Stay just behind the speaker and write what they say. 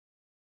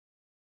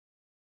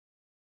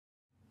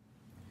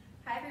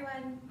Hi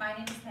everyone, my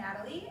name is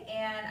Natalie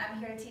and I'm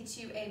here to teach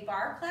you a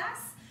bar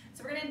class.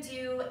 So we're going to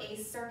do a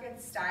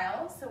circuit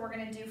style. So we're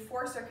going to do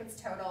 4 circuits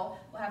total.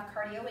 We'll have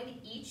cardio in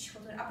each,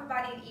 we'll do an upper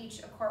body in each,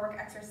 a core work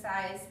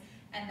exercise,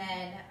 and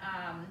then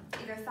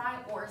either thigh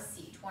or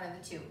seat, one of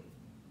the two.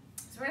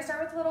 So we're going to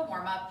start with a little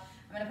warm up.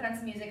 I'm going to put on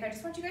some music. I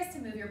just want you guys to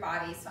move your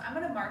bodies. So I'm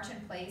going to march in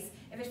place.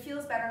 If it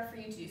feels better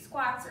for you to do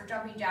squats or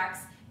jumping jacks,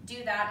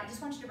 do that. I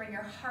just want you to bring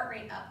your heart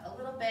rate up a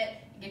little bit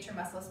and get your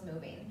muscles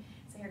moving.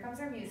 So here comes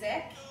our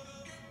music.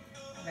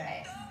 All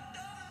right.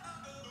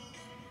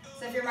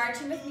 So if you're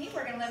marching with me,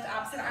 we're going to lift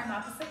opposite arm,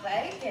 opposite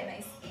leg. Get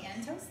nice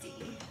and toasty.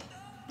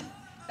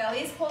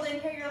 Belly is pulled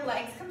in here. Your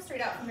legs come straight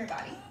out from your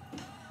body.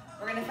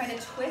 We're going to find a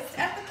twist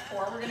at the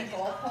core. We're going to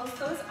goal post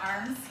those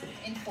arms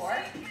in 4,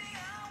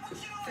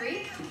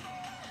 3,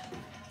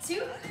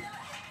 2,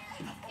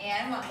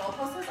 and 1. Goal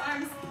post those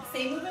arms.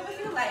 Same movement with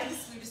your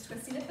legs. We're just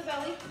twisting at the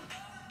belly.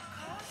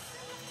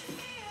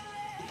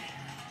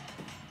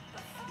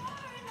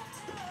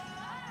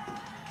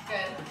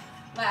 Good.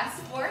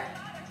 Last 4,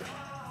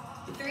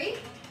 3,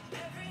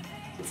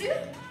 2,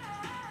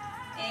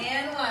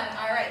 and 1.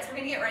 All right, so we're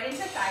gonna get right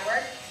into thigh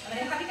work. I'm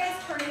gonna have you guys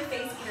turn your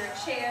face, either a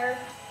chair,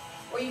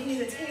 or you can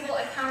use a table,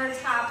 a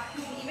countertop.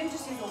 You can even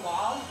just use a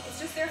wall.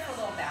 It's just there for a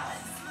little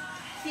balance.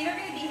 Feet are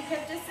gonna be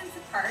hip distance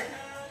apart,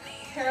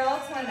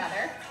 parallel to one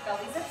another.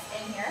 Belly zips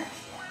in here.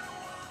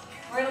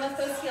 We're gonna lift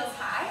those heels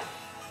high,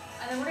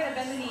 and then we're gonna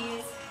bend the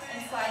knees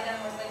and slide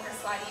downward like we're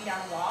sliding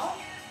down a wall.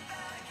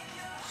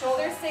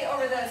 Shoulders stay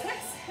over those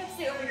hips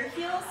stay over your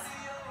heels,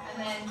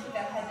 and then keep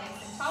that head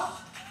nice and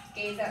tall.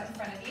 Gaze out in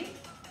front of you.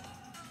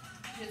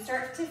 You should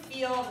start to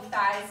feel the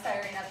thighs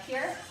firing up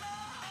here.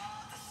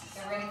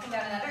 Then we're gonna come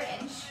down another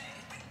inch.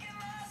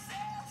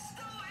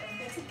 Don't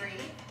forget to breathe.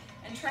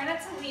 And try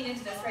not to lean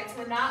into this, right? So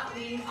we're not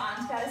leaning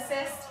onto that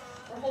assist.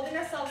 We're holding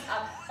ourselves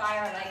up by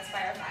our legs,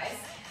 by our thighs.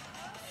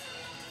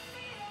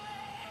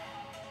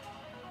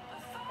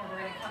 And we're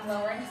gonna come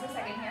lower into the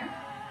second here.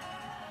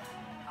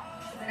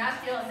 If you're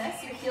not feeling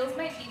this, your heels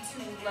might be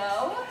too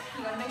low.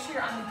 You want to make sure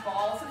you're on the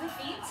balls of the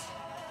feet.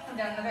 Come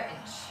down another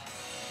inch.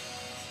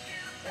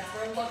 Yes,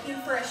 we're looking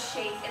for a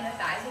shake in the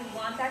thighs. We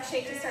want that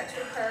shake to start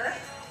to occur.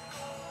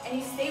 And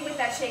you stay with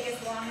that shake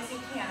as long as you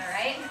can, all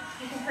right?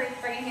 You can bring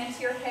a hand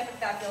to your hip if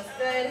that feels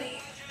good.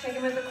 Check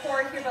in with the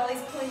core. Your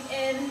belly's pulling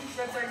in.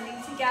 Ribs are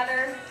getting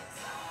together.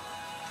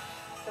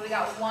 So we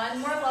got 1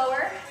 more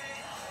lower.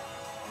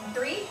 And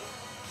 3,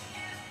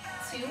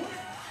 2,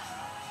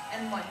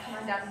 and 1. Come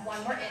on down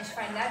 1 more inch.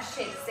 Find that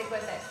shake. Stick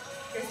with it.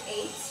 Here's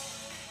 8,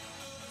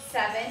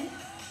 7,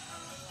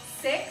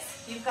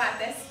 6. You've got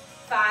this.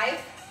 5,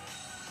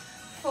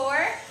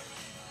 4,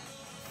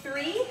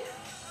 3,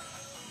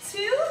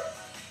 2,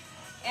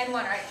 and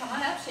 1. All right, come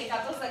on up. Shake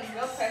out those legs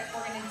real quick.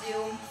 We're going to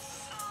do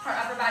our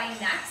upper body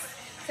next.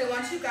 So I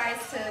want you guys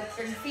to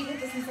bring feet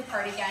hip distance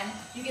apart again.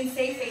 You can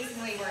stay facing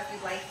the way you were if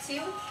you'd like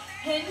to.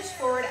 Hinge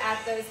forward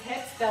at those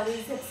hips,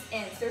 belly zips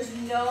in. So there's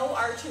no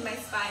arch in my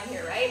spine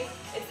here, right?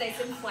 It's nice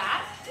and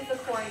flat with the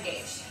core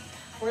engaged.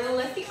 We're gonna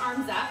lift the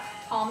arms up,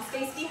 palms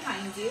face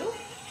behind you.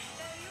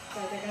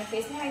 So they're gonna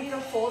face behind you the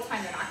whole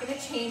time. They're not gonna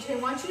change. They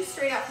want you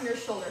straight out from your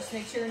shoulders. So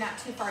make sure you're not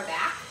too far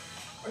back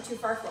or too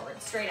far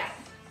forward, straight out.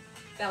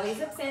 Belly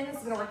zips in, this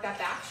is gonna work that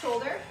back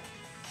shoulder.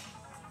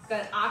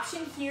 Got an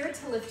option here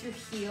to lift your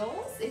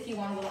heels if you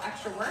want a little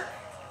extra work.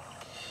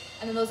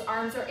 And then those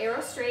arms are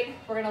arrow straight.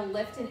 We're gonna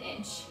lift an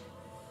inch.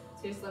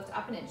 So just lift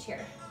up an inch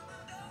here.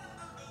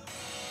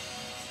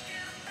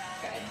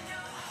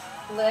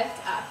 Good.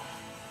 Lift up,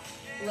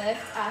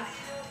 lift up,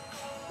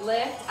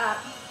 lift up,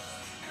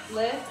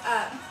 lift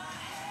up,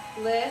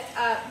 lift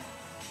up,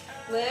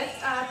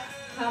 lift up.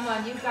 Come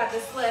on, you've got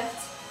this.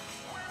 Lift,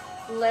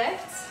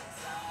 lift,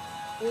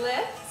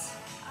 lift,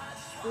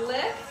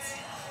 lift.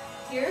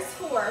 Here's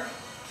 4,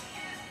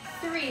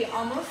 3,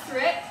 almost through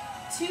it.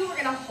 2, we're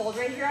gonna hold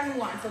right here on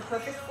 1. So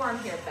perfect form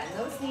here. Bend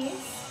those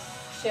knees,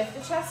 shift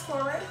the chest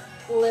forward.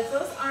 Lift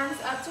those arms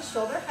up to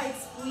shoulder height.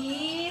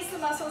 Squeeze the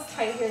muscles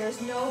tight here.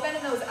 There's no bend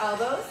in those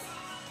elbows.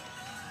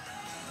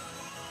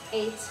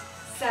 8,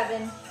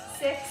 7,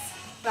 6,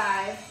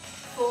 5,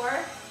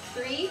 4,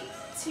 3,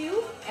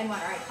 2, and 1.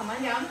 All right, come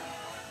on down.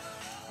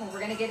 And we're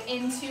gonna get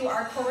into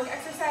our core work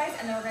exercise,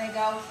 and then we're gonna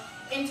go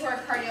into our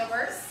cardio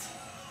burst.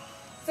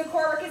 So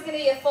core work is gonna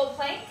be a full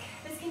plank.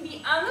 This can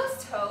be on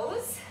those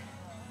toes,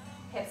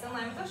 hips in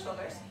line with those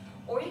shoulders,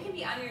 or you can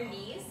be on your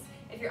knees.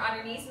 If you're on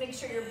your knees, make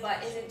sure your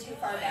butt isn't too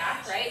far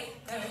back, right?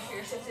 And make sure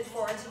you're shifted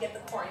forward to get the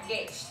core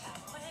engaged.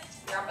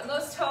 You're up on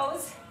those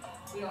toes.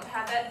 We don't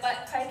have that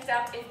butt piped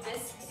up. If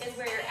this is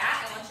where you're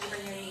at, I want you to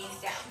bring your knees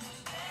down.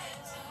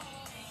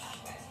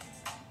 Okay.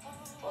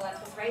 Hold on to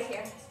this right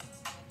here.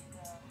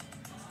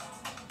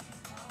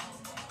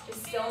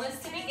 Just stillness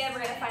to begin.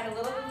 We're gonna find a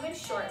little movement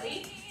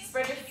shortly.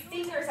 Spread your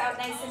fingers out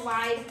nice and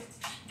wide.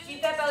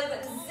 Keep that belly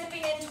button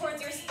zipping in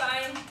towards your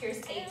spine. Here's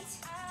 8,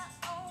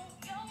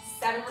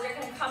 7, we're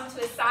gonna come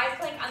to a side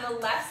plank on the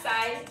left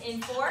side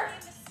in 4,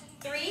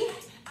 3,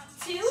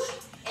 2,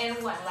 and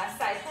 1. Left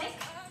side plank.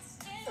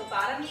 So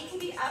bottom knee can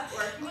be up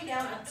or it can be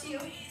down, up to you.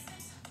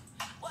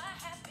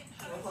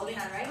 We're holding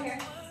on right here.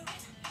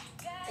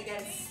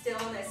 Again,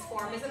 stillness,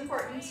 form is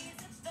important.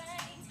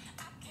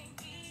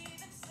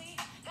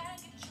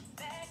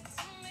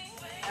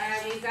 All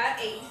right, we've got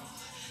 8,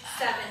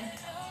 7,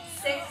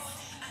 6,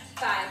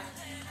 5,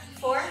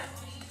 4,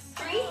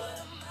 3,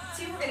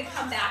 2. We're gonna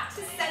come back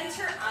to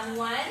center on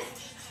one,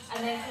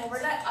 and then come over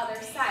to that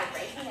other side,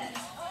 right hand.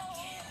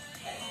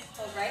 Okay,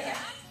 hold right here.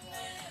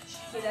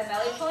 Keep that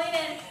belly pulling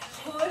in.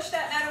 Push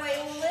that mat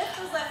away. Lift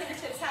those left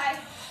fingertips high.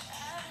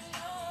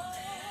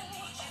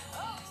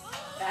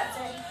 That's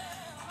it.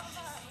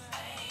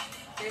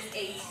 Here's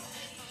 8,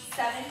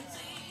 7,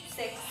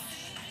 6,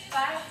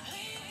 5,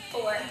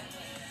 4,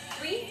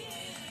 3,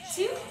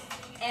 2,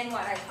 and 1.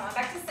 All right, come on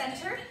back to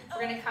center.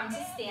 We're gonna come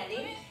to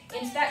standing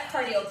into that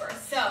cardio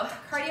burst. So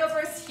cardio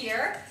burst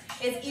here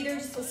is either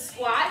just a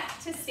squat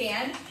to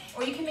stand,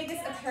 or you can make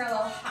this a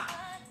parallel hop,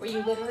 where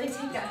you literally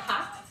take that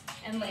hop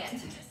and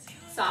land.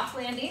 Soft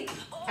landing,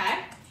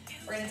 okay?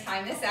 We're gonna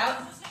time this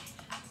out.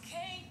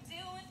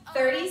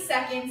 30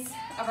 seconds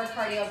of our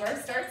cardio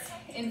burst starts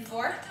in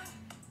 4,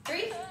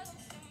 3,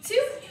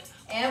 2,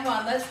 and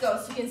 1. Let's go.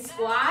 So you can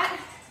squat,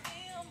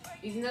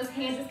 using those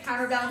hands as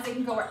counterbalance. They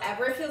can go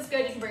wherever it feels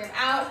good. You can bring them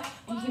out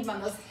and keep them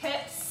on those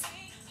hips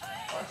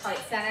or heart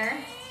center.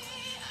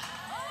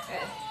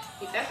 Good.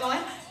 Keep that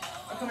going.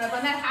 We're coming up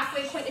on that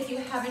halfway point. If you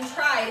haven't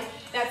tried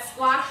that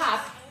squat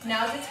hop,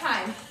 now's the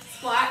time.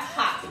 Squat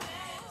hop.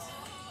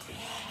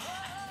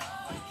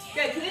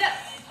 Good. Keep it up.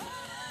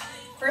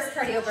 First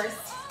cardio burst.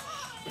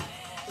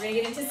 We're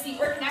gonna get into seat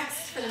work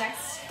next for the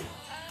next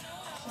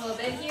little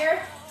bit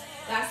here.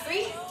 Last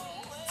 3,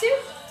 2,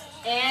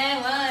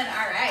 and 1.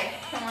 All right,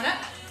 come on up.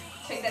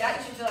 Check that out.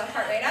 You should feel that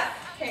heart rate up.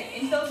 Okay,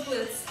 into those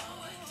glutes.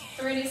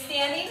 So we're gonna do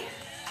standing,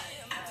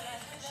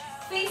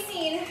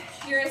 facing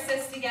your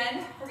assist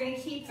again. We're gonna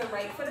keep the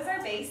right foot as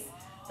our base.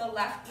 The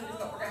left foot is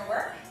what we're gonna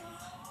work.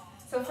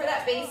 So for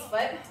that base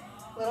foot,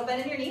 a little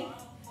bend in your knee.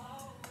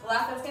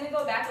 Left foot's gonna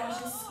go back. I want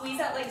you to squeeze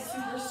that leg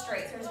super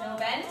straight. So there's no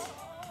bend.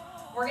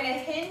 We're gonna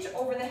hinge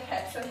over the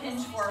hip. So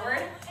hinge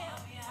forward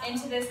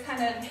into this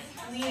kind of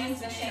lean-in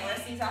position or a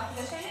seesaw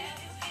position.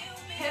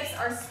 Hips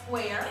are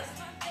square.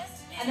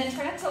 And then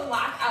try not to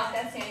lock out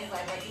that standing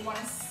leg, right? You want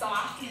a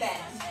soft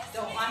bend.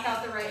 Don't lock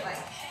out the right leg.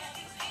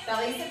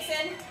 Belly sits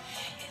in.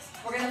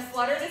 We're gonna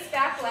flutter this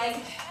back leg.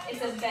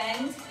 It's a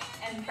bend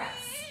and press.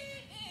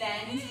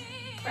 Bend,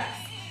 press.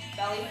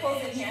 Belly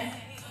pulls in here.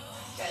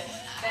 Good.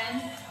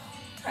 Bend,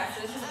 press.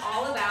 So this is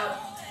all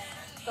about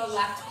the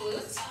left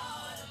glute.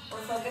 We're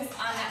focused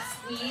on that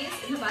squeeze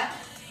in the butt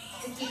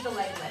to keep the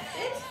leg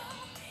lifted,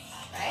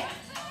 right?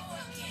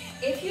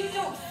 If you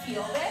don't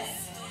feel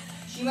this,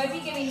 you might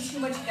be giving too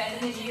much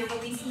bend in the knee. You're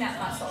releasing that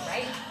muscle,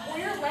 right? Or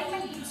your leg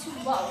might be too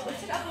low.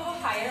 Lift it up a little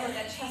higher. Let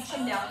that chest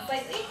come down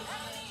slightly.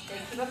 Good.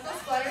 Keep up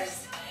those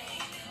flutters.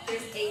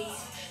 There's 8,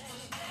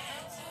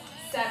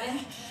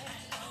 7,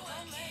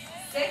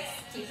 6.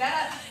 Keep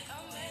that up.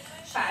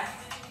 5,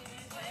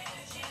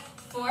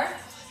 4,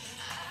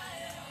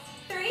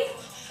 3.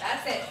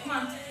 That's it. Come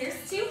on.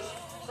 Here's 2.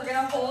 We're going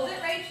to hold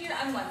it right here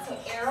on 1. So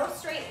arrow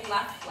straight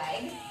left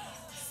leg.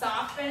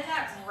 Soft bend in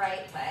that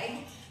right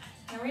leg.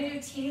 And we're going to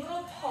do teeny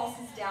little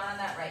pulses down on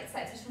that right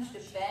side. So just want you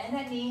to bend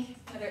that knee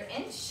another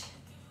inch.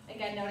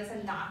 Again, notice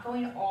I'm not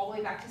going all the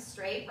way back to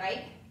straight,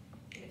 right?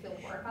 If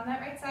you'll work on that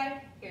right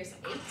side. Here's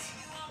 8,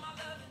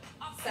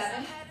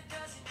 7,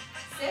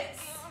 6,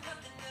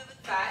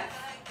 5,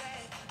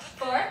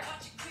 4,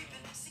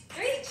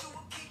 3,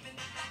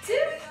 2,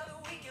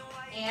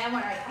 and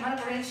 1. All right, come on up.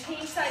 We're going to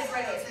change sides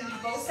right away. So we're going to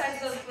do both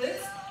sides of those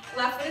glutes.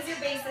 Left foot is your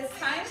base this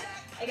time.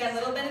 Again, a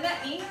little bend in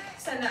that knee.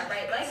 Send that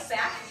right leg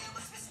back.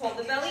 Hold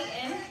the belly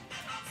in.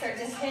 Start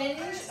to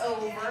hinge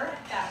over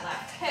that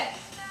left hip.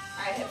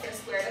 All right, hips are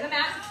square to the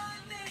mat.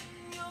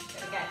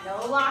 Good, again,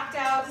 no locked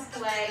out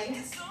leg,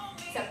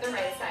 except the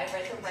right side,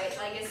 right? The right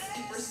leg is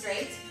super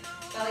straight.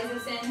 Belly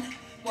is in.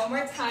 One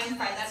more time, find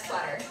that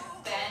flutter.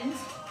 Bend,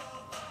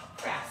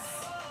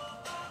 press.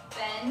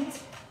 Bend,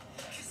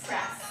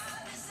 press.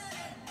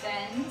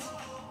 Bend,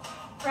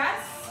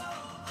 press.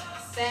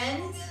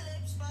 Bend,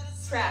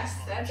 press.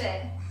 That's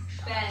it.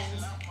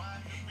 Bend,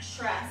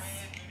 press.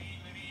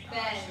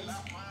 Bend,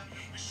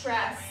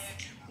 press.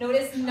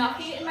 Notice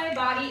nothing in my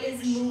body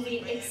is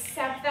moving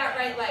except that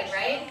right leg,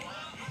 right?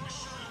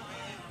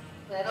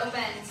 Little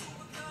bend,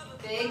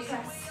 big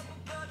press.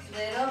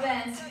 Little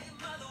bend,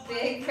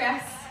 big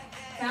press.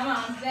 Come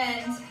on,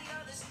 bend,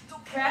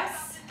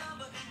 press,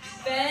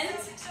 bend,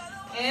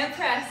 and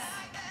press.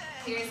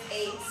 Here's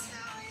 8,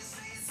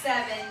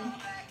 7,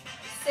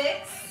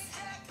 6,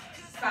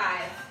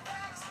 5,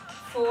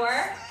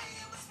 4,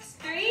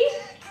 3,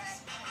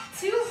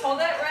 2. Hold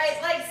that right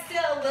leg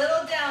still.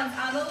 Little down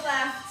on the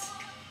left.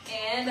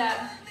 And up.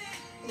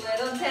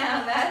 Little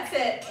down. That's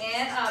it.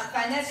 And up.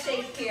 Find that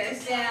shape here.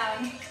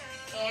 Down.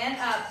 And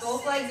up.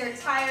 Both legs are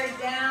tired.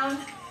 Down.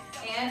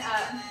 And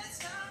up.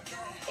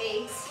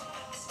 8,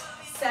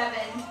 7,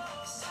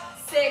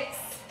 6,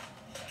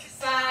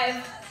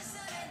 5,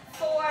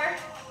 4,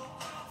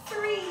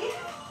 3,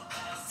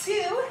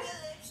 2,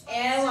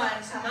 and 1.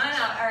 Come on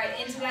out. All right.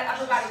 into that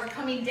upper body. We're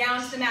coming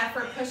down to the mat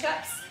for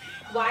push-ups.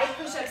 Wide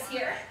push-ups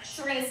here.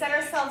 So we're gonna set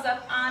ourselves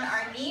up on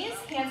our knees.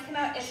 Hands come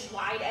out as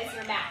wide as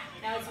your mat.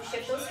 Now as you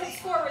shift those hips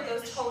forward,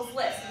 those toes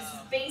lift. So this is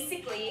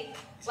basically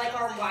like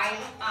our wide,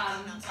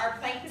 our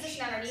plank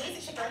position on our knees,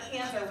 except our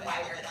hands are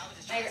wider.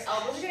 Now your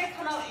elbows are gonna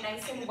come out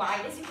nice and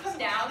wide as you come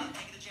down.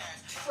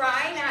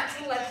 Try not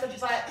to let the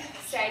butt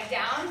sag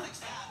down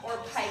or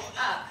pike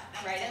up.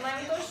 Right in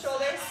line with those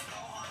shoulders.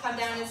 Come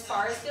down as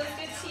far as feels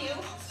good to you.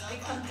 We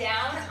come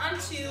down on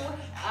 2,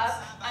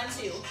 up on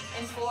 2.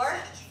 In 4,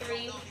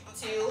 3,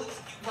 2,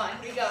 1.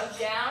 Here we go.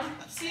 Down,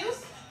 2,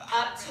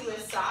 up to a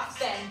soft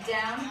bend.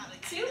 Down,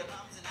 2,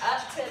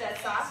 up to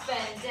that soft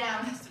bend.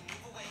 Down,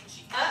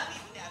 up,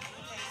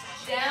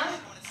 down,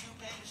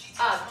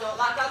 up. Don't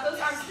lock out those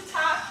arms to the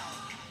top.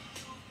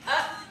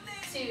 Up,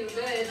 2,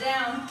 good.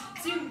 Down,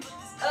 2,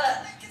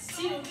 up,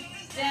 2,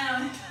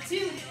 down,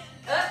 2,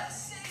 up,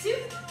 2,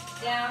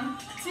 down,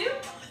 2,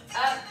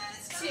 up,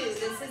 2.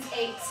 This is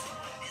 8,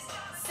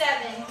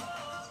 7,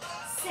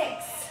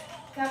 6.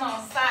 Come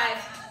on, 5,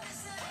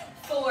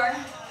 4,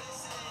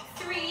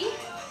 3,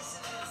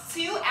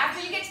 2.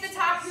 After you get to the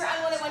top here,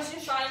 I want you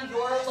to find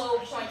your low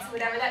points,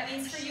 whatever that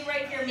means for you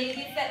right here.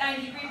 Maybe it's that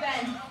 90-degree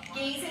bend.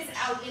 Gaze is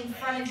out in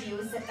front of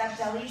you. Set that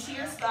belly to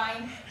your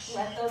spine.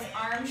 Let those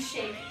arms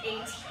shake.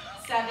 8,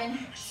 7,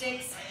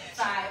 6,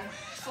 5,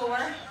 4,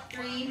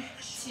 3,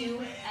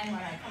 2, and 1. All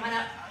right, come on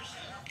up.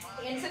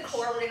 Into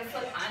core, we're going to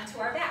flip onto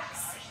our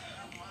backs.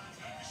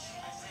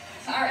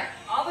 All right,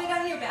 all the way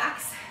down to your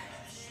backs.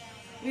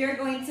 We are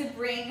going to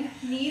bring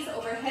knees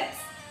over hips,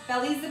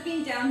 belly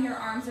zipping down, your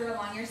arms are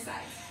along your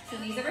sides. So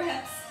knees over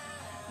hips,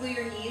 glue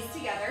your knees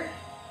together.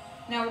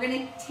 Now we're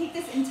going to take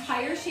this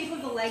entire shape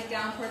of the leg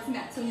down towards the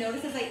mat. So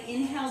notice as I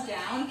inhale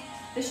down,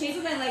 the shape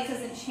of my leg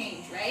doesn't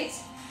change, right?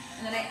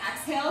 And then I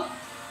exhale,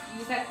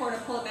 use that core to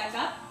pull it back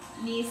up.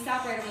 Knees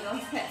stop right over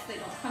those hips. They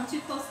don't come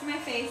too close to my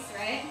face,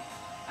 right?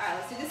 All right,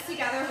 let's do this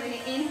together. We're going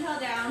to inhale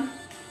down,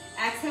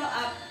 exhale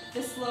up.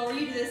 The slower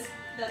you do this,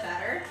 the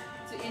better.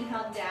 So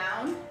inhale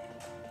down.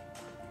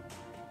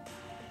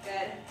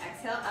 Good.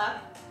 Exhale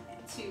up.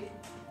 2,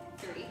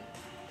 3,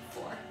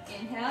 4.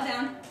 Inhale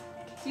down.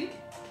 2,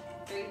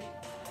 3,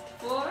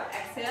 4.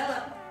 Exhale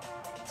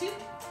up. 2,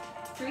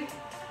 3,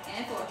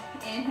 and 4.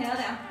 Inhale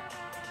down.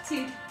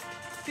 2,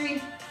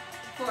 3,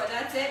 4.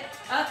 That's it.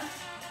 Up.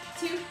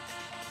 2,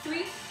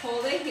 3.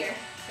 Hold it here.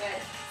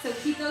 Good. So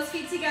keep those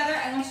feet together.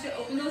 I want you to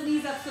open those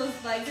knees up so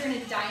those legs are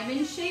in a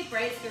diamond shape,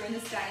 right? So they're in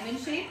this diamond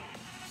shape.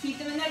 Keep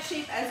them in that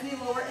shape as we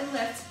lower and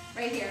lift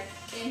right here.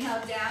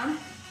 Inhale down,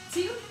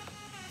 2,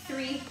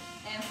 3,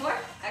 and 4.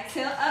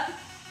 Exhale up,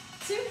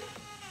 2,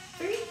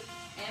 3,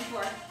 and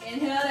 4.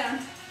 Inhale down,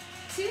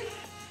 2,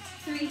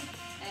 3,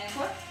 and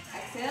 4.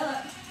 Exhale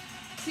up,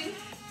 2,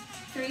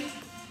 3,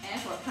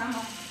 and 4. Come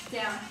on,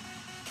 down,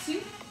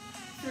 2,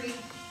 3,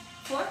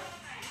 4.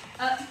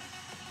 Up,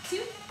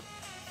 2,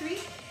 3,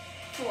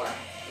 4.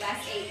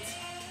 Last 8.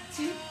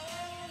 2,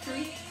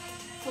 3,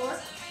 4,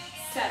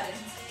 7,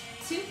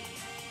 2,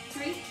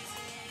 3,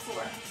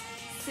 4,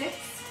 6,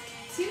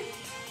 2,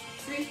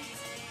 3,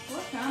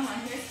 4. Come on,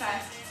 here's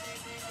 5.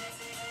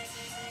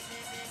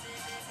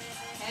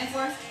 And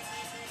 4.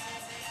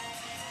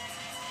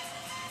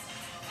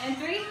 And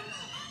 3.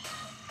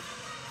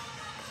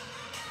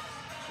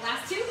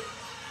 Last 2.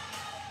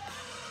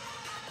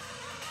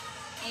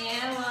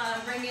 And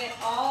 1. Bring it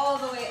all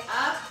the way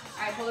up.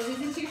 All right, pull the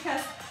knees into your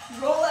chest.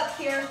 Roll up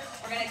here.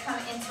 We're going to come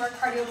into our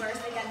cardio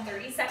burst. Again,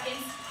 30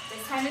 seconds.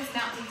 This time it's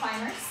mountain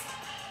climbers.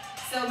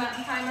 So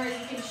mountain climbers,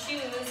 you can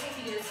choose if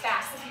you do this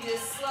fast. If you do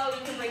this slow,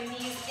 you can bring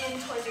knees in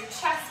towards your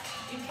chest.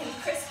 You can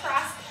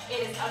crisscross.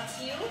 It is up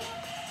to you.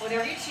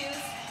 Whatever you choose.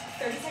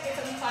 30 seconds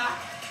on the clock.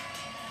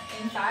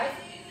 In 5,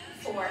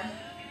 4,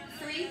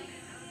 3,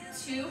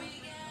 2,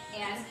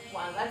 and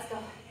 1. Let's go.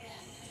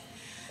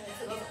 Good.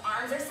 So those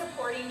arms are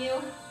supporting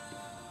you.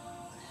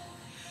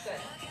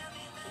 Good.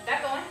 Keep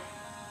that going.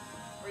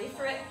 Breathe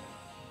through it.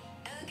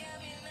 Good.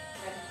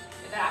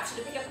 Give that option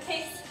to pick up the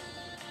pace.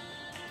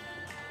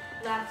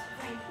 Left,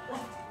 right,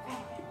 left,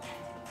 right, left,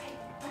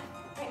 right,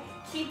 left, right.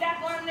 Keep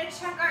that going. I'm going to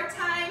check our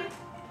time.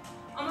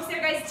 Almost there,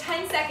 guys.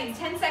 10 seconds.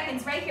 10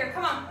 seconds right here.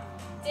 Come on.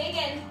 Dig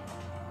in.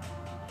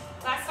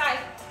 Last 5,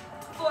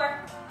 4,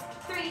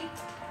 3,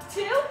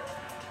 2,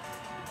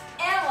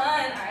 and 1.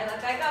 All right,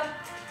 let that go.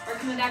 We're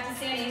coming back to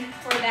standing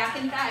for back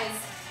and thighs.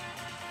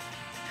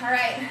 All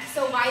right,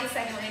 so wide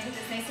second. We're going to take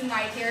this nice and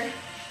wide here.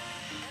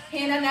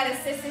 Hand on that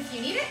assist if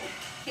you need it.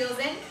 Heels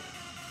in,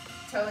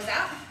 toes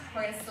out.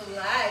 We're going to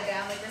slide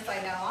down like we're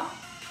sliding down a wall.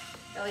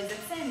 Belly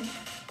zips in.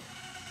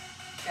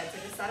 Good, so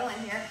just settle in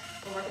here.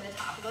 We're working the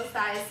top of those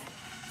thighs.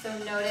 So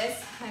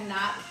notice I'm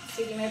not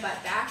sticking my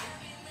butt back.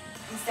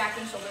 I'm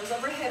stacking shoulders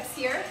over hips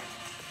here.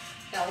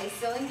 Belly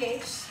still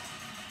engaged.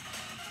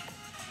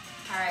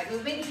 All right,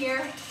 movement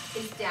here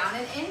is down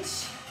an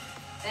inch,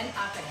 then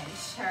up an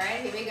inch. All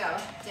right, here we go.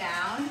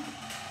 Down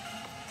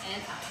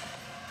and up.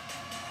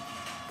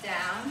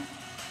 Down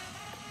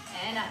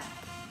and up.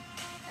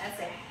 That's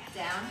it.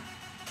 Down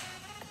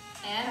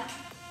and up.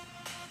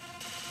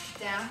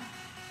 Down,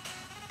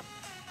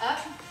 up,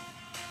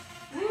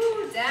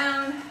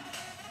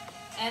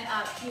 and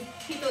up. You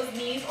keep those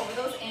knees over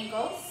those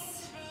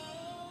ankles.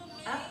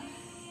 Up,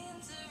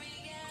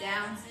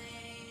 down,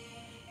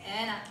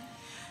 and up,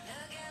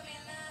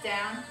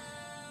 down,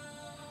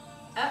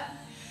 up,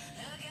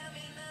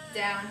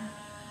 down,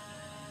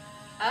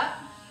 up.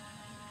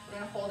 We're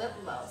gonna hold it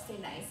low, stay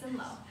nice and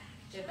low.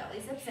 Your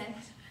belly zips in.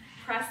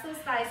 Press those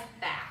thighs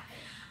back,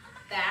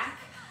 back.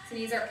 So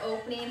knees are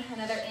opening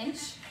another inch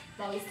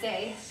while we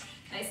stay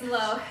nice and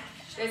low.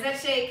 There's that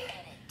shake.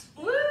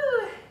 Woo!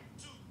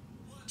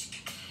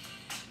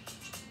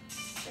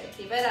 Okay,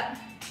 keep it up.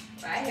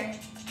 Right here.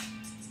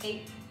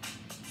 8,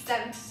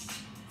 7,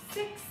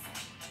 6,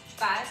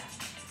 5,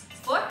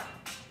 4,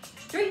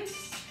 3,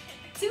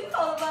 2,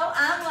 hold low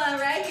on 1,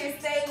 right here,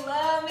 stay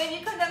low. Maybe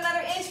you come down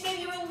another inch,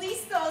 maybe you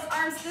release those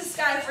arms to the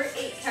sky for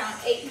 8 count.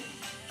 8,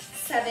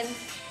 7,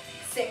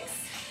 6,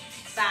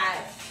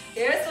 5,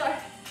 here's 4,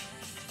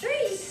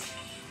 3,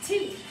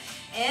 2,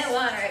 and 1.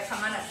 All right,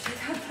 come on up,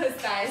 check out those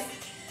thighs.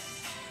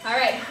 All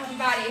right, upper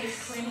body,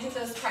 we're gonna hit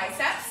those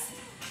triceps.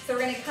 So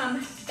we're gonna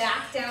come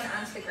back down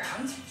onto the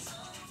ground.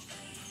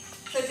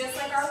 So just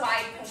like our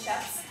wide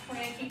push-ups, we're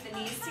gonna keep the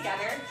knees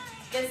together.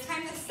 This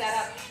time the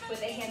setup with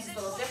the hands is a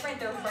little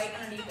different. They're right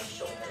underneath the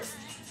shoulders.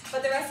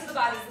 But the rest of the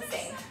body is the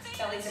same.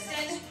 Belly zipped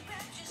in,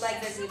 legs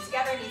are glued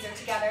together, knees are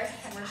together,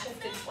 and we're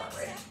shifted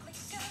forward.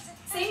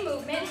 Same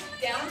movement,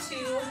 down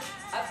 2,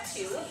 up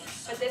 2,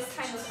 but this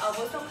time those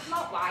elbows don't come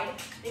out wide,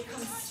 they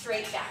come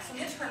straight back. So I'm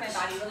gonna turn my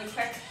body really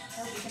quick,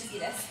 I hope you can see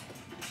this.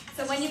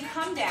 So when you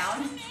come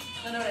down,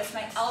 you'll notice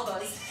my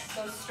elbows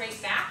go straight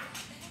back.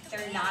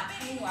 They're not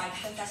coming wide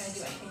because that's not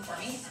gonna do anything for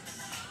me.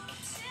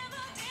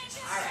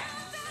 All right,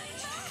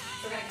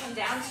 we're gonna come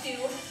down 2,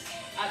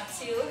 up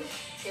 2,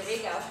 here we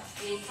go.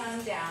 We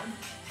come down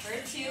for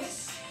 2,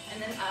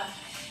 and then up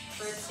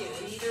for 2.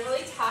 These are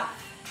really tough.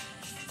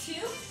 2,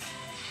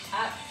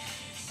 up,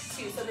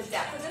 2. So the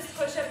depth of this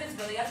push-up is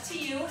really up to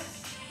you.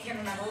 Again,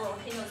 remember, we're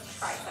working those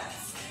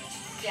triceps.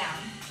 Down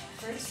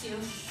for 2,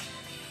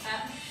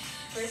 up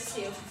for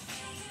 2,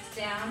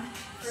 down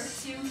for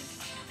 2,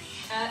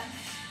 up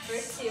for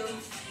 2,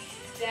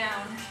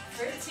 down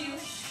for 2,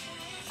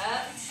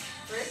 up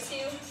for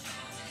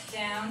 2,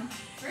 down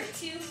for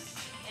 2,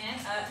 and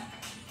up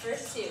for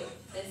 2.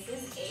 This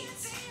is 8,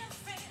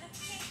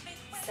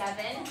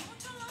 7,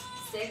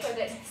 6, we're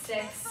good,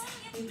 6,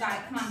 we've got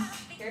it, come on,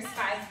 here's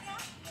 5,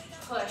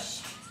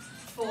 push,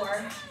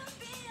 4,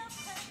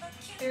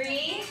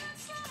 3,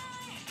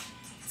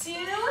 2,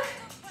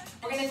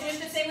 we're gonna finish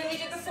the same way we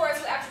did before,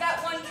 so after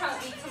that 1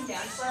 count, we come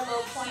down to our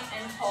low point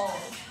and hold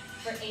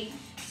for 8,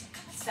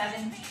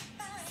 7,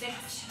 6,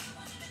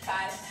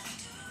 5,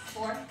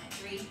 4,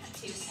 3, 2,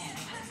 and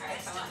 1. All right,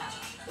 come on up.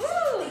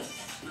 Woo!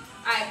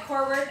 All right,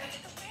 core work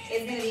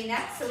is gonna be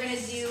next. So we're gonna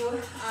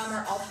do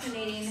our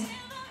alternating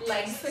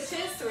leg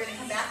switches. So we're gonna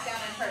come back down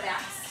onto our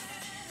backs.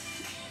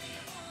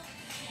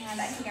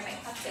 And I think I might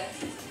have to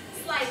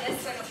slide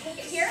this so I don't pick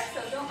it here,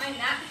 so don't mind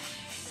that.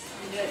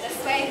 I'm gonna do it this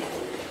way.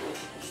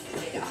 There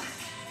we go.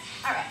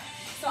 All right,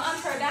 so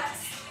onto our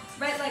backs.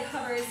 Right leg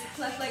hovers,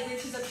 left leg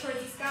reaches up towards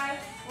the sky.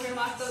 We're gonna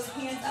walk those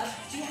hands up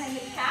behind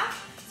the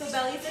calf. So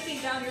belly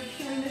zipping down, you're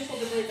peeling the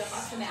shoulder blades up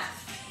off the mat.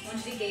 I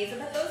want you to gaze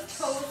up at those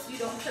toes so you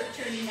don't hurt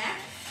your neck.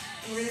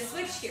 And we're gonna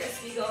switch here.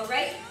 So we go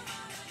right,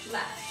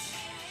 left,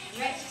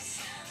 right,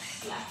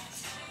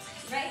 left,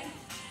 right,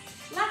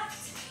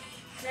 left,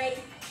 right,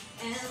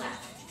 and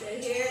left.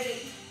 Good, here it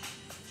is.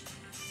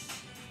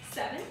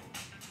 7,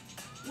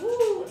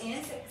 woo,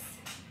 and 6,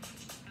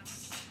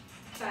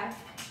 5,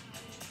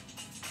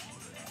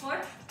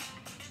 4,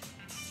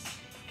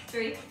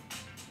 3,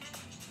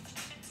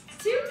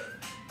 2,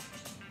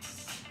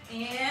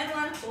 and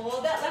 1.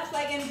 Hold that left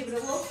leg in, give it a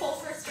little pull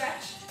for a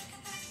stretch.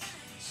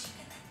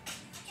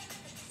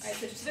 All right,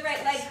 switch to the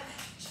right leg.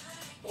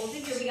 Hold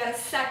it here, we got a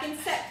second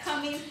set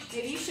coming.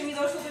 Maybe you shimmy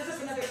those shoulders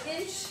up another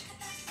inch.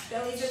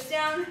 Belly zips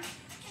down,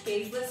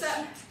 gaze lifts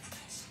up.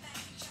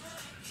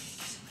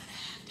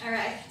 All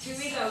right, here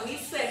we go, we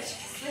switch,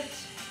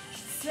 switch,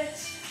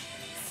 switch,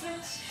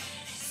 switch,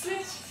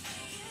 switch.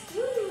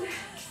 Woo!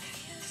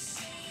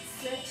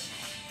 Switch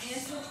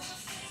and switch.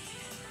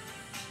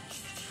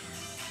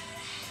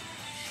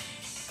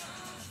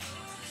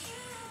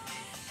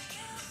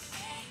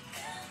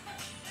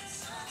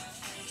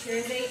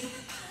 Here's 8,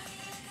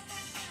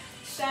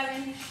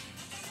 7,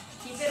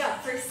 keep it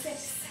up for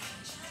 6,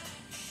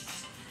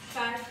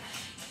 5,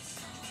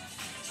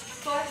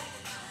 4,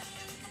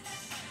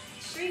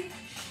 3,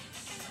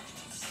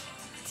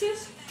 2,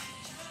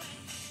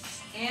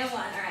 and 1.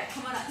 All right,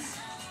 come on up.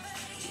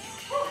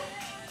 Whew.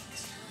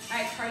 All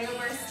right, cardio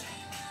burst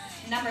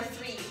number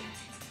 3.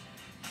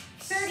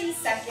 30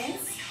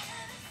 seconds.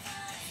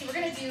 So we're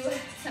gonna do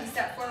some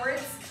step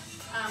forwards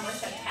or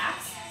step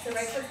taps. So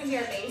right foot's gonna be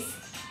our base.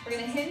 We're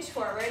gonna hinge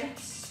forward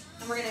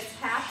and we're gonna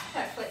tap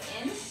that foot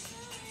in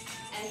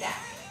and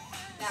back.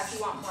 Now if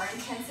you want more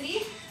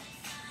intensity,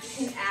 you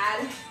can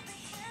add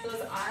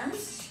those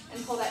arms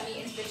and pull that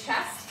knee into the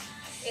chest.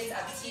 It's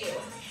up to you.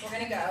 We're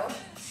gonna go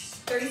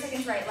 30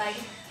 seconds right leg,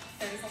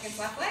 30 seconds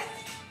left leg.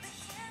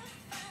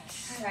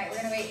 All right, we're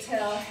gonna wait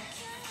till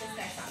this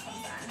next one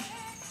comes on.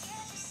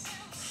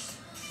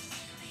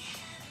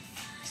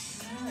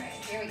 All right,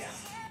 here we go.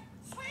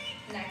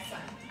 Next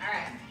one. All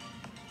right.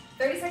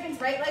 30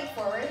 seconds, right leg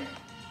forward.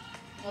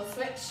 We'll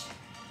switch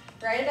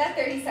right at that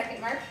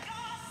 30-second mark.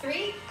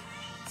 3,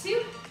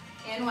 2,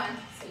 and 1.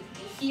 So you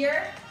can be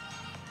here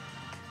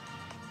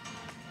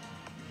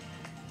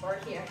or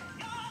here.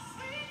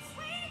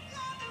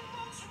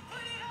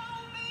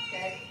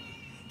 Good.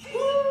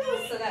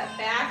 Woo! So that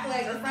back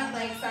leg or front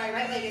leg, sorry,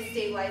 right leg is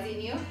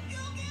stabilizing you.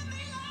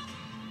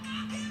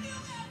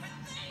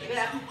 Give it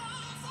up.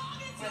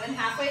 More than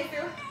halfway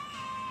through.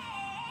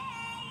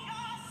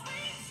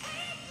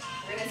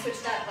 We're going to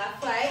switch that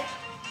left leg.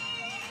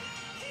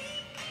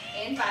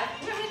 And 5.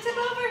 We're going to tip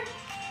over.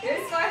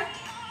 Here's 4.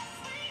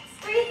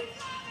 3,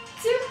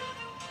 2,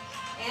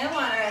 and 1.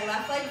 All right,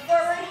 left leg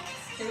forward.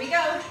 Here we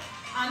go.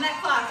 On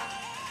that clock.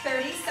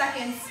 30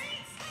 seconds.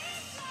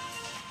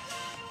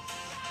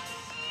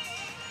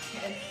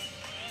 Good.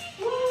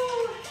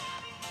 Woo!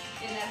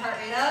 Getting that heart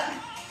rate up.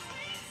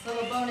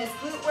 Little bonus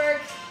glute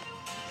work.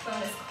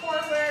 Bonus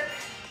core work.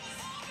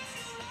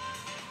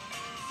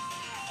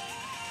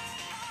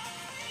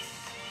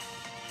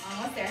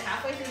 Almost there,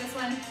 halfway through this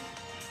one.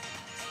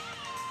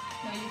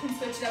 Now you can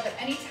switch it up at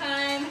any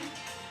time.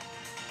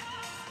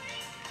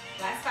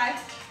 Last 5,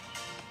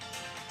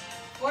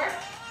 4,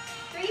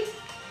 3,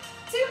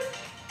 2,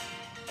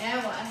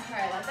 and 1. All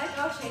right, let that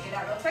go. Shake it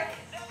out real quick.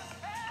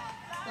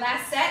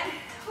 Last set.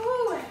 Woo.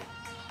 We're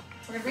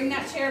gonna bring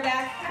that chair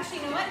back. Actually,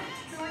 you know what?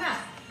 No, we're not.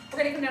 We're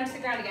gonna come down to the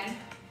ground again.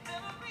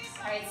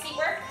 All right, seat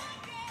work.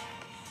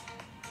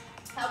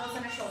 Elbows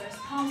under shoulders,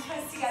 palms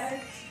pressed together,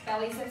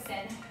 belly zips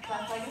in.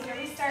 Left leg is where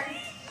we start.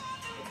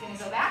 It's gonna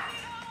go back,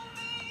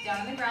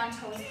 down on the ground,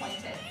 toes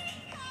pointed.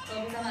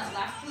 Focus on that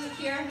left glute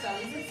here,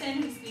 belly zips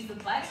in, we squeeze the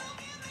butt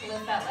to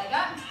lift that leg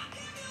up.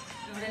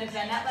 And we're gonna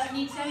bend that left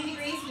knee to 90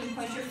 degrees. You can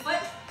point your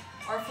foot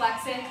or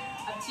flex it,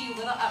 up to you,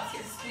 little ups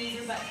here. Squeeze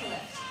your butt to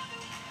lift.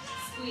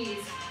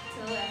 Squeeze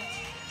to lift.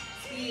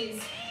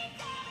 Squeeze.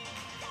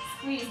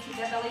 Squeeze, keep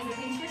that belly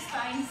zipping to your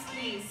spine,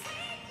 squeeze.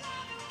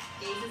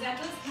 Gazes at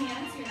those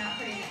hands, you're not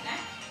hurting that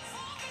neck.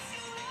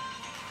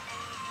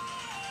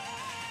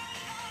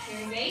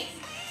 Here's 8,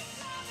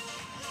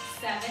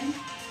 7,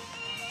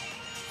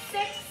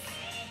 6,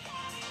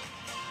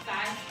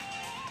 5,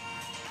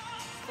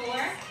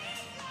 4,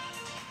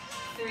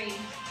 3,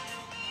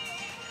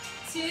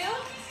 2,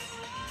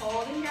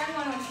 hold in here on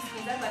 1 once you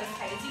squeeze that butt as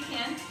tight as you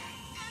can.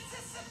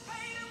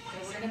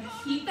 Okay, we're gonna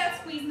keep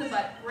that squeeze in the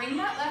butt. Bring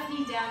that left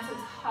knee down so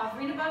it's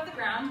hovering above the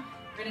ground.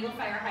 We're gonna go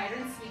fire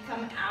hydrants. We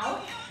come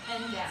out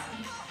and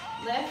down.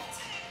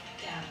 Lift,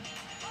 down,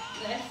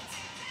 lift,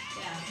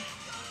 down,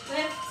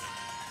 lift,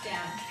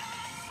 down.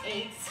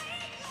 8,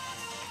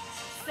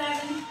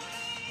 7,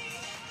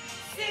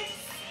 6,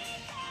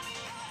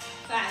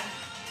 5,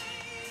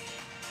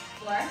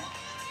 4,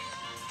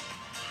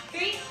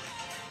 3,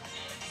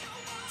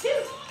 2,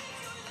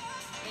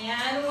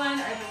 and 1. All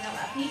right, bring that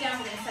left knee down.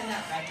 We're gonna send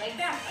that right leg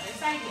back, other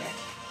side here.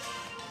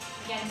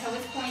 Again, toe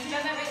is pointed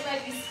on that right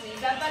leg. We squeeze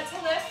that butt to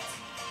lift.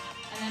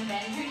 And then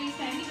bend your knees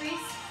 90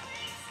 degrees.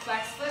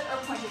 Flex foot or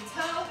pointed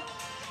toe.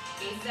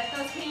 Gaze at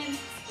those hands.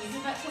 Squeeze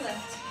your butt to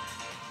lift.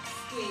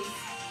 Squeeze.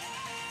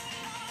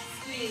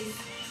 Squeeze.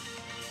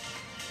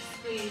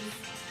 Squeeze.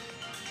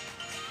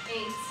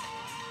 8,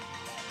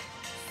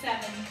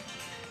 7,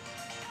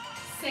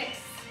 6,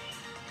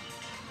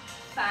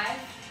 5,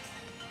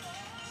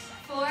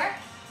 4,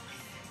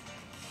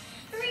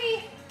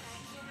 3,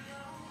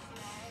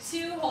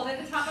 2. Hold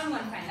at the top on 1.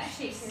 Find that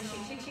shake here.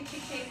 Shake, shake, shake,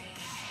 shake, shake.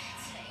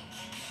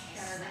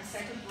 We're going to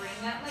start to bring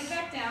that leg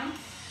back down.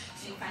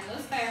 And you find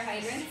those fire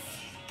hydrants.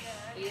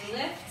 We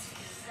lift,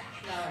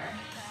 lower,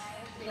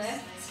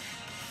 lift,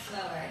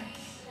 lower,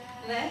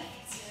 lift,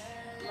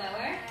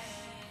 lower,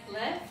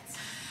 lift,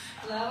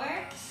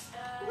 lower,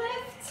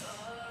 lift,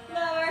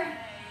 lower.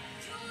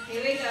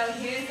 Here we go.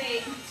 Here's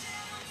 8,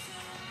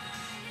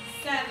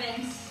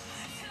 7,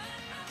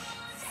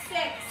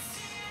 6,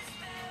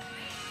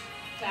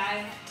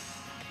 5,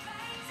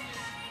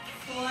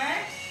 4,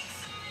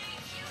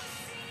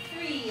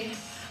 3,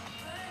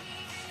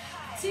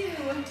 2,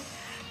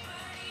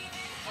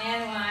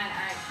 and 1. All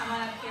right, come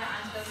on up here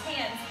onto those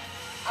hands.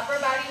 Upper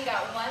body, we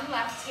got 1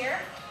 left here.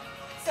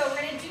 So we're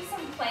gonna do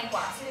some plank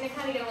walks. We're gonna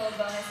kind of get a little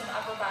bonus of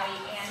upper body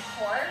and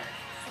core.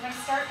 So we're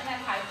gonna start in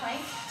that high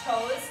plank,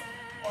 toes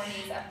or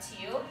knees up to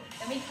you.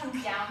 Then we come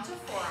down to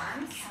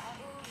forearms.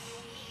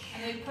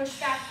 And then we push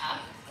back up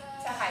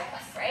to high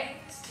plank, right?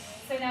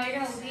 So now you're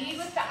gonna lead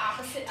with the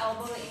opposite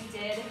elbow that you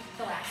did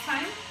the last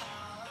time.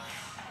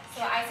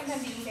 So I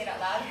sometimes even say it out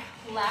loud.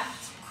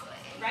 Left,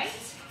 right,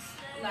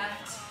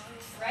 left,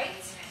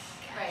 right,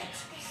 right,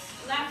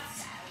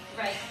 left,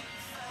 right,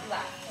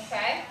 left,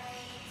 okay?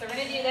 So we're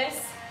gonna do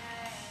this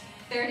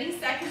 30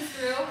 seconds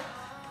through,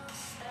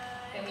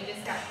 then we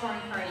just got core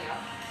and cardio.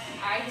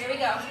 All right, here we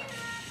go.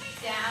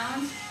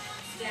 Down,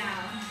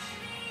 down,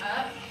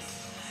 up,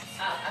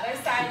 up. Other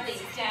side,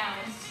 please. Down,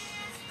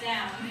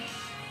 down,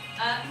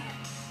 up,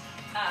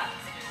 up,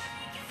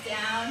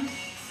 down,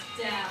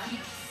 down,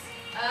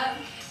 up,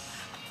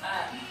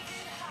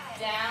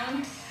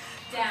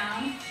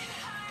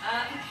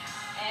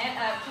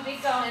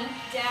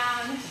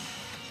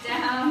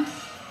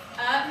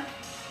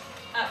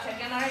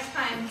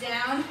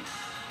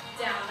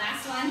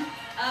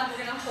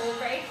 hold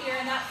right here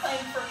in that plank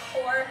for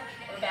core.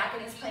 We're back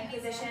in this plank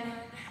position.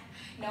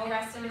 No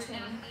rest in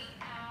between.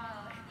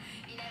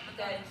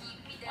 Good.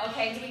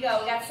 Okay, here we go.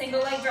 We got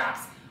single leg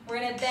drops. We're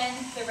gonna bend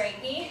the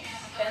right knee,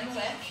 bend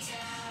lift,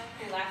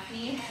 left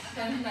knee,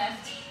 bend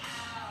lift,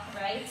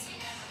 right,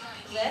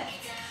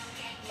 lift,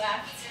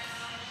 left,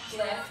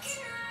 lift,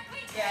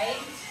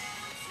 right,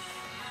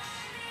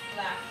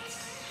 left.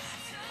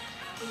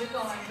 Keep it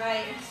going,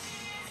 right,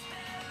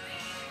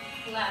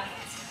 left,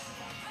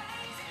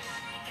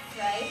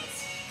 right,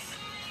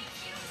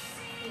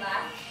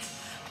 left.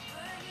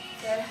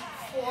 Good.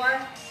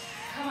 4,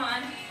 come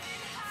on.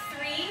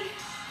 3,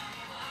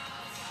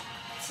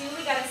 2,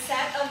 we got a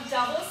set of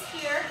doubles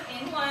here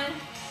in 1.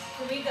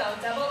 Here we go,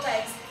 double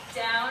legs,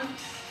 down,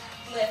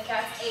 lift,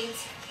 that's 8,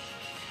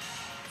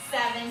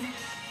 7,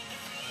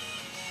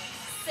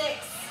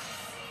 6,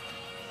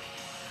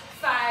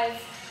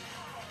 5,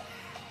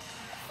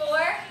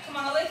 4, come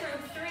on all the way through,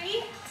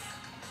 3,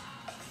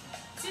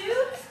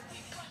 2,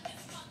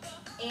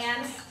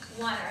 and 1.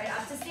 All right,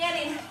 up to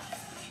standing.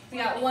 We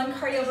got 1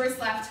 cardio burst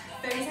left,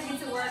 30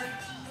 seconds of work,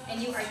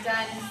 and you are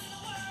done.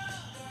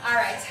 All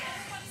right,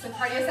 so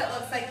cardio set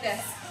looks like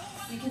this.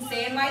 You can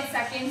stay in wide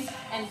second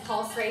and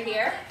pulse right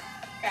here,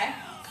 okay?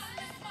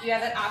 You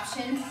have that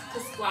option to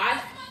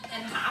squat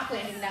and hop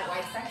landing that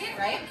wide second,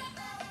 right?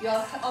 You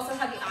also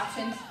have the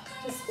option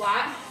to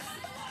squat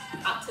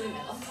up to the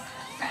middle,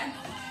 okay?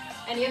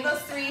 Any of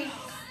those 3,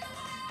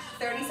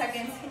 30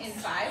 seconds in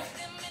 5,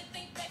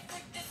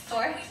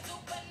 4,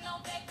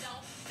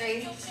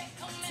 3,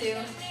 2,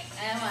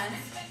 and 1.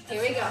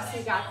 Here we go. So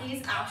we got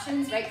these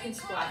options, right? You can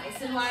squat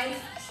nice and wide.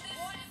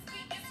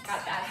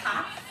 Got that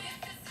hop.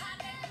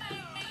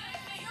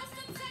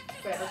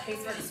 Whatever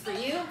pace works for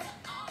you.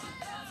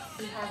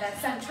 We have that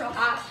central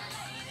hop.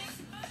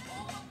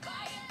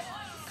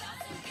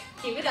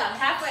 Keep it up,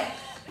 halfway.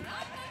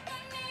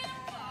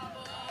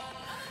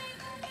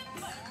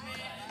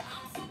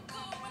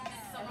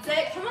 That's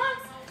it, come on.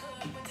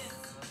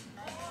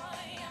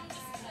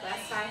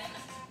 Last 5,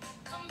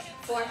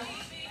 4,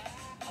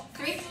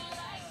 3,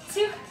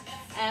 2,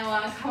 and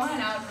 1. Come on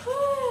out.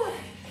 Woo.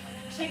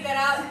 Shake that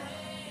out.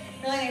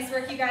 Really nice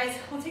work, you guys.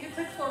 We'll take a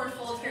quick forward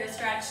fold here to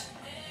stretch.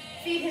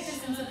 Feet hip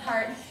distance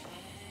apart.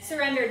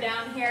 Surrender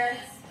down here.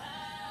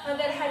 Let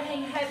that head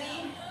hang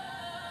heavy.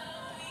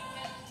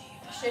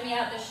 Shimmy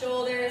out the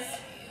shoulders.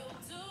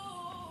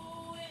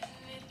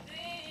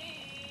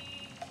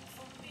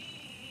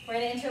 We're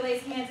going to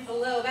interlace hands at the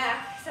low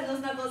back. Send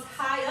those knuckles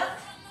high up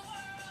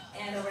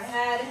and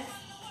overhead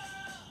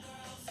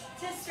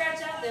to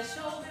stretch out the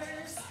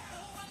shoulders.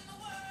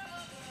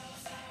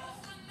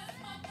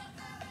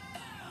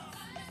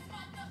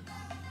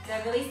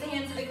 Then release the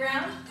hands to the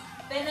ground.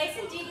 Bend nice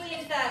and deeply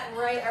into that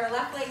right or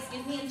left leg,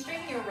 excuse me, and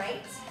straighten your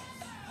right.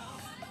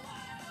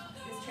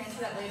 Just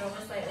transfer that weight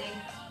over slightly.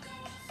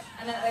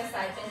 And then other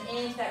side, bend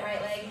into that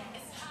right leg.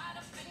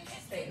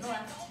 Straighten the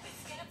left.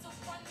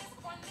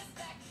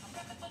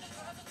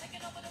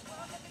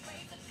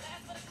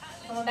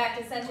 Come back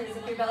to center,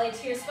 zip your belly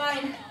to your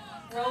spine.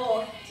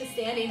 Roll to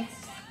standing.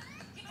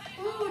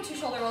 Ooh, 2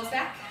 shoulder rolls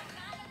back.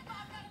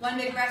 1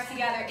 big breath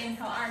together.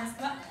 Inhale, arms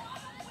come up.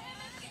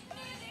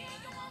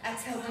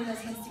 Exhale, bring those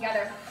hands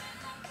together.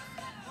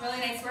 Really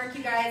nice work,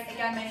 you guys.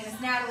 Again, my name is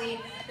Natalie.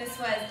 This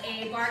was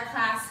a bar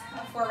class,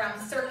 a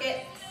 4-round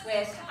circuit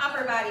with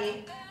upper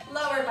body,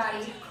 lower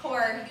body,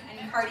 core,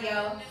 and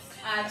cardio.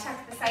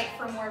 Check the site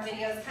for more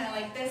videos kind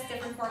of like this,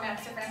 different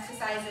formats, different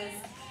exercises.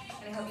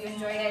 And I hope you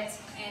enjoyed it,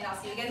 and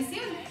I'll see you again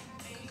soon.